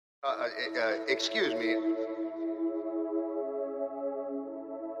Excuse me.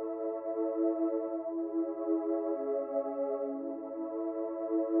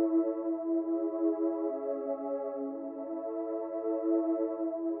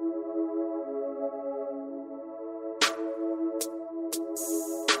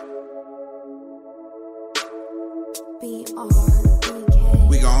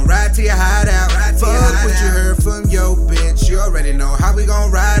 We gon' ride to your hideout. Fuck what you heard from your bitch. You already know how we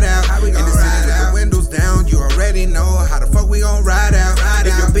gon' ride out. In the city with the windows down, you already know how the fuck we gon' ride out.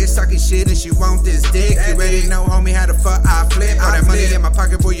 If your bitch talking shit and she want this dick, you already know, homie, how the fuck I flip. All that money in my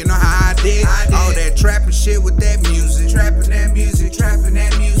pocket, boy, you know how I dig. All that trapping shit with that music. Trapping that music.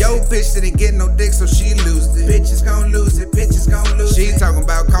 Yo bitch didn't get no dick, so she lose it. Bitches gon' lose it. She talking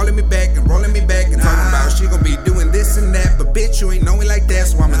about calling me back and rolling me back and talking about she gon' be doing this and that. But bitch, you ain't know me like that,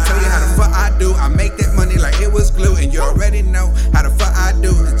 so I'ma tell you how the fuck I do. I make that money like it was glue, and you already know how the fuck I do.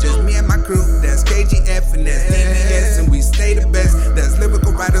 It's just me and my crew. That's KGF and that's DBS, and we stay the best. That's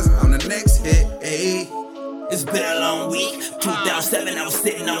lyrical writers on the next hit. Ayy. It's been a long week. 2007, I was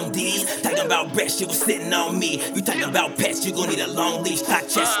sitting on D's. Talking about breasts, you was sitting on me. You talking about pets, you gon' need a long leash. Hot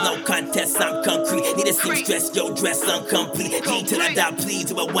chest, no contest, I'm concrete. Need a seamstress, your dress incomplete. G till I die, please.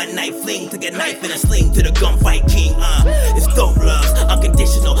 Do a one night fling. Took a knife and a sling to the gunfight king. It's dope loves,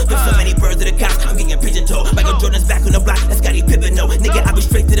 unconditional. There's so many birds to the cops, I'm getting pigeon-toed. Michael Jordan's back on the block, that's Scottie Pippen, no. Nigga, I be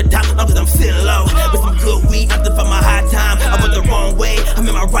straight to the top, long as I'm sitting low. With some good weed, I'm for my high time. I went the wrong way, I'm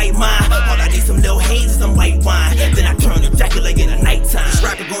in my right mind. All I need some little haze and some white wine. Then I turn to Dracula in the nighttime. This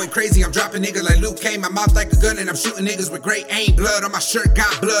rapper going crazy, I'm dropping niggas like Luke Kane. My mouth like a gun and I'm shooting niggas with great aim. Blood on my shirt,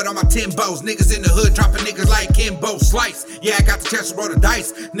 got blood on my Timbos. Niggas in the hood dropping niggas like Kimbo Slice. Yeah, I got the chance to roll the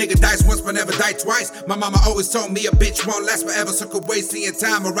dice. Nigga dice once but never die twice. My mama always told me a bitch won't last forever, so could waste seeing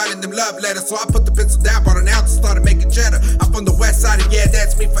time or writing them love letters. So I put the pencil down, bought an ounce and started making cheddar. I'm from the west side and yeah,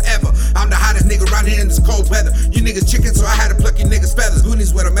 that's me forever. I'm the hottest nigga around here in this cold weather. You niggas chicken, so I had to pluck you niggas feathers.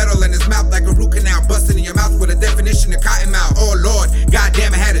 Goonies with a metal in his mouth like a root canal, busting in your mouth with a definition of cotton mouth. Oh Lord,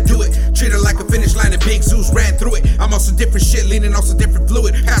 goddamn, I had to do it. Treat her like a finish line and big Zues ran through it. I'm on some different shit, leaning on some different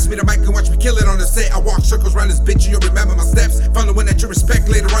fluid. Pass me the mic and watch me kill it on the set. I walk circles around this bitch and you'll remember my steps. Following that you respect,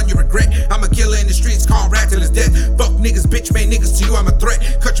 later on you regret. I'm a killer in the streets, call rat till his death. Fuck niggas, bitch, made niggas to you, I'm a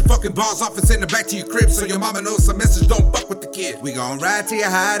threat. Cut your fucking balls off and send it back to your crib, so your mama knows some message, don't fuck with the kid. We gon' ride to your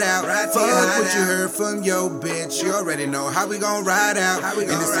hideout. Fuck what you heard from your bitch. You already know how we gon' ride out. In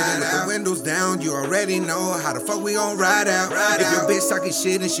the city with the windows down, you already know how the fuck we gon' ride out. If your bitch talking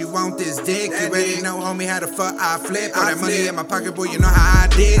shit and she want this dick, you already know, homie, how the fuck I flip. All that money in my pocket, boy, you know how I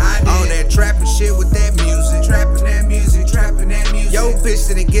did. All that trapping shit with that music. Trapping that music. Yo bitch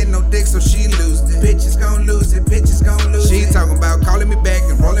didn't get no dick, so she lose it. Bitches gon' lose it. She talking about calling me back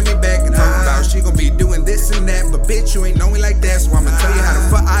and rolling me back and talking about she gon' be doing this and that. But bitch, you ain't know me like that, so I'ma tell you how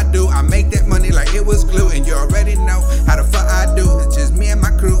the fuck I do. I make that money like it was glue, and you already know how the fuck I do. It's just me and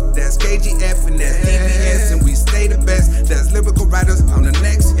my crew. That's KGF and that's DBS, and we stay the best. That's lyrical writers on the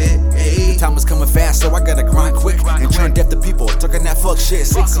next hit. Ayy. Time is coming fast, so I gotta grind quick and turn deaf to people talking that fuck shit.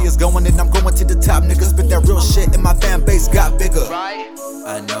 6 years going and I'm going to the top. Niggas spit that real shit and my fan base got bigger.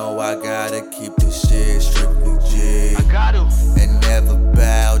 I know I gotta keep this shit strictly G. And never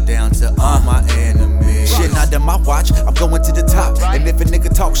bow down to all my enemies. Shit not on my watch, I'm going to the top. And if a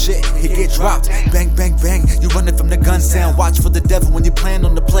nigga talk shit, he get dropped. Bang, bang, bang, you running from the gun sound. Watch for the devil when you playing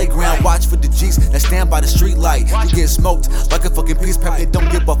on the playground. Watch for the G's that stand by the street light. You get smoked like a fucking piece of pep. They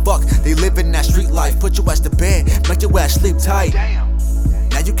don't give a fuck, they live in that street life. Put your ass to bed, make your ass sleep tight.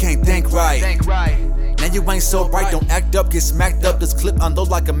 Now you can't think right. Now you ain't so bright, don't act up, get smacked up. This clip unload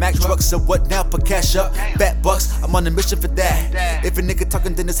like a Mack truck, so what now for cash up? Fat bucks, I'm on a mission for that. If a nigga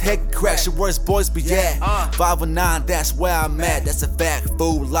talking, then his head cracks. Your worst boys be yeah. 509, that's where I'm at, that's a fact,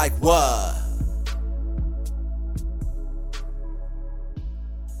 fool, like what?